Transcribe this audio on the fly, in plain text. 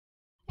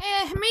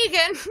me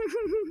again.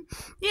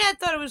 Yeah, I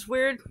thought it was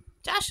weird.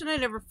 Josh and I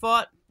never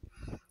fought.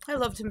 I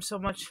loved him so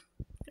much.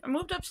 I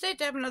moved upstate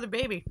to have another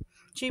baby.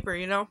 Cheaper,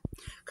 you know?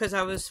 Because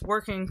I was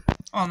working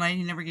all night.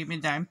 He never gave me a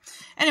dime.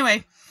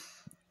 Anyway,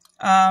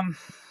 so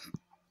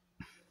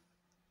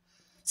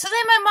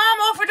then my mom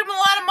offered him a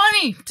lot of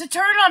money to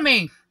turn on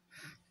me.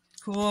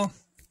 Cool.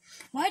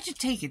 Why'd you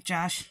take it,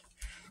 Josh?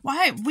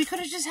 Why? We could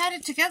have just had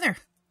it together.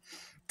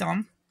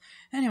 Dumb.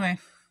 Anyway,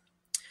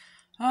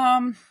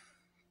 so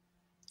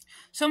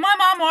my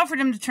mom offered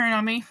him to turn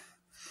on me.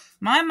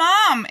 My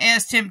mom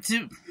asked him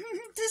to...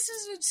 This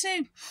is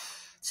insane.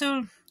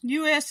 So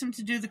you asked him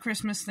to do the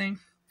Christmas thing.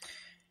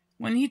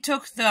 When he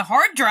took the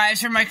hard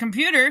drives from my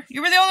computer,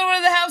 you were the only one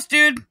in the house,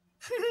 dude.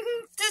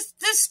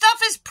 This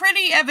stuff is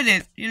pretty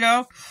evident, you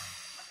know?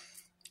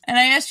 And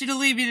I asked you to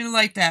leave, you didn't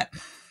like that.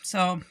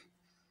 So,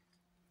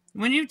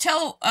 when you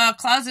tell a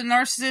closet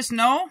narcissist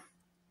no,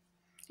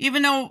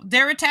 even though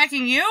they're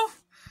attacking you,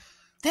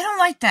 they don't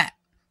like that.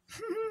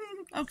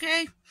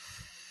 Okay?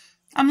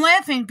 I'm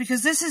laughing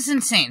because this is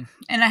insane.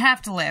 And I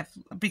have to laugh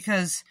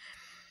because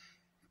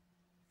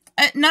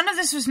none of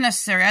this was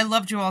necessary. I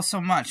loved you all so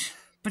much.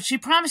 But she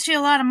promised you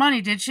a lot of money,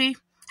 did she?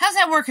 How's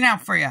that working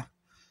out for you?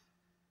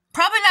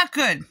 Probably not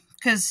good,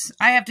 because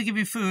I have to give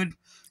you food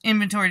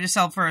inventory to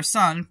sell for our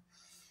son.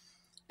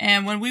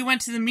 And when we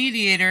went to the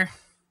mediator,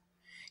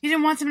 you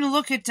didn't want them to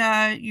look at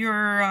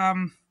your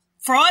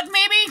fraud,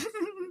 maybe?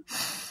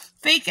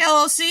 Fake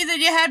LLC that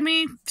you had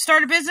me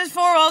start a business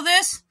for, all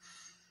this?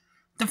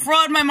 The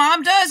fraud my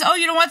mom does? Oh,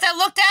 you don't want that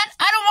looked at?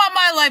 I don't want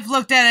my life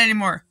looked at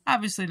anymore.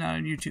 Obviously not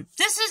on YouTube.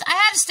 I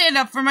had to stand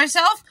up for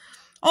myself.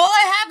 All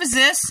I have is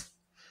this.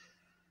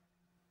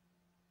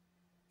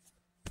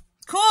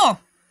 Cool.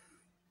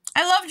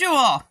 I loved you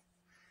all.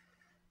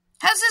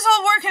 How's this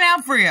all working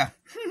out for you?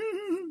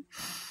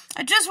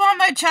 I just want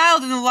my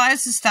child and the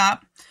lies to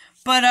stop.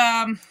 But,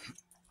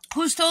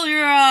 who stole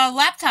your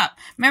laptop?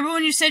 Remember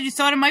when you said you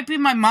thought it might be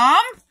my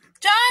mom,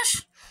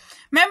 Josh?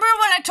 Remember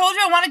when I told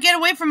you I want to get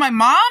away from my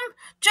mom,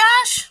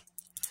 Josh?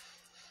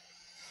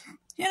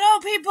 You know,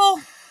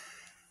 people,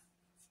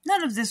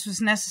 none of this was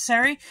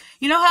necessary.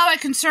 You know how I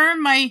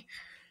concern my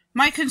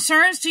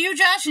concerns to you,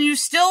 Josh, and you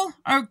still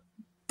are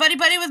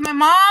buddy-buddy with my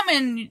mom,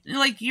 and,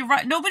 like,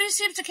 nobody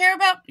seems to care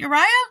about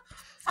Uriah?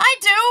 I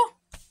do.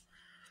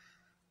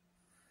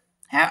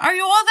 Are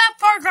you all that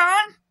far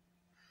gone?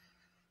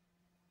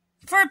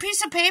 For a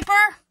piece of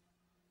paper?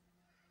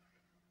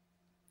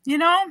 You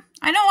know?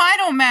 I know I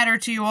don't matter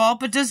to you all,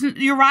 but doesn't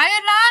Uriah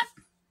not?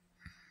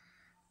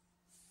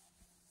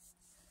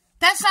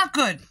 That's not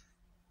good.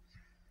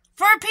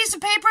 For a piece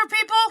of paper,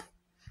 people,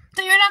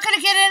 that you're not going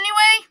to get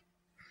anyway?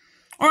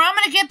 Or I'm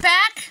going to get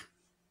back?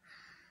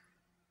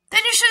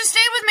 Then you should have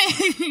stayed with me.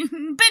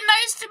 Been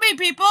nice to me,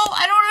 people.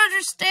 I don't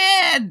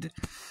understand.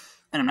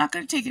 But I'm not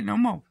going to take it no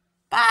more.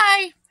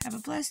 Bye. Have a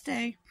blessed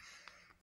day.